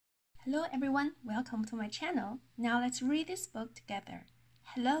Hello everyone, welcome to my channel. Now let's read this book together.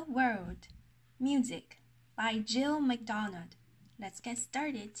 Hello World, Music by McDonald. Let's get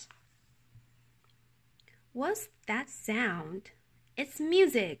started. What's that sound? It's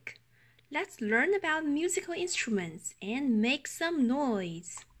music. Let's learn about musical instruments and make some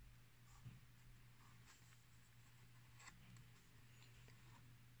noise.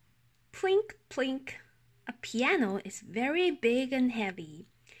 Plink, plink. A piano is very big and heavy.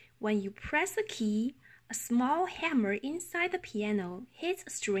 When you press a key, a small hammer inside the piano hits a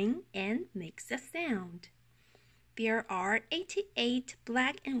string and makes a sound. There are 88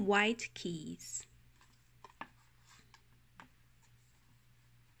 black and white keys.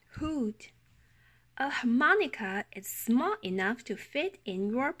 Hoot. A harmonica is small enough to fit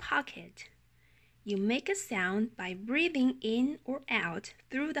in your pocket. You make a sound by breathing in or out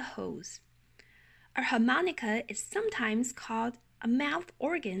through the holes. A harmonica is sometimes called a mouth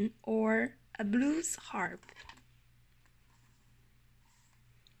organ or a blues harp.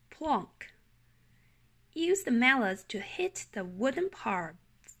 Plonk. Use the mallet to hit the wooden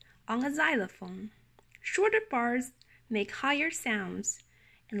parts on a xylophone. Shorter bars make higher sounds,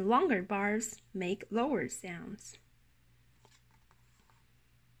 and longer bars make lower sounds.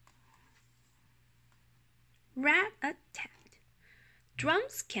 Rat-a-tat.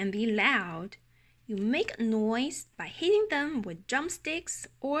 Drums can be loud. You make a noise by hitting them with drumsticks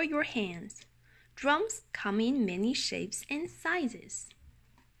or your hands. Drums come in many shapes and sizes.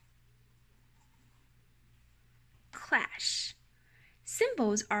 Clash.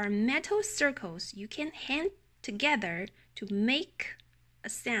 Cymbals are metal circles you can hand together to make a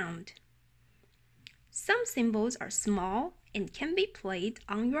sound. Some cymbals are small and can be played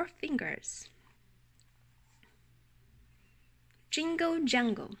on your fingers. Jingle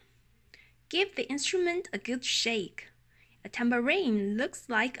jangle. Give the instrument a good shake. A tambourine looks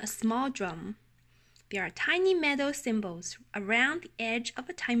like a small drum. There are tiny metal cymbals around the edge of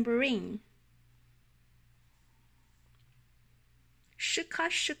a tambourine. Shuka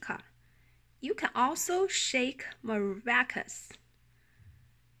shuka. You can also shake maracas.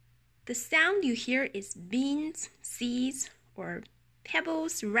 The sound you hear is beans, seeds, or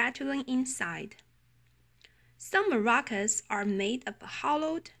pebbles rattling inside. Some maracas are made of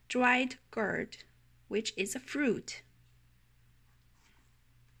hollowed, dried gourd, which is a fruit.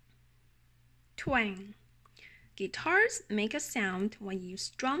 Twang. Guitars make a sound when you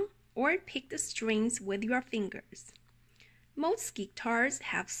strum or pick the strings with your fingers. Most guitars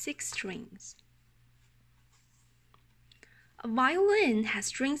have 6 strings. A violin has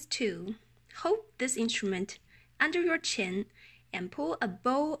strings too. Hold this instrument under your chin and pull a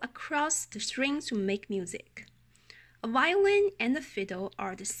bow across the strings to make music. A violin and a fiddle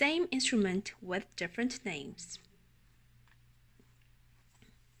are the same instrument with different names.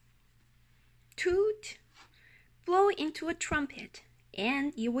 Toot. Blow into a trumpet,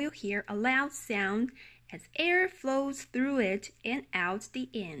 and you will hear a loud sound as air flows through it and out the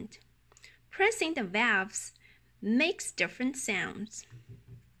end. Pressing the valves makes different sounds.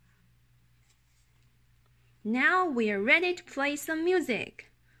 Now we are ready to play some music.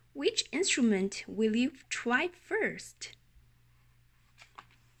 Which instrument will you try first?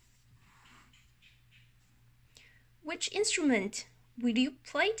 Which instrument will you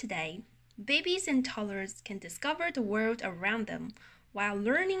play today? Babies and toddlers can discover the world around them while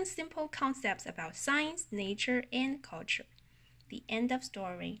learning simple concepts about science, nature, and culture. The end of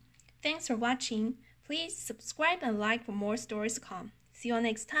story. Thanks for watching. Please subscribe and like for more stories to come. See you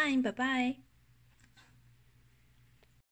next time. Bye-bye.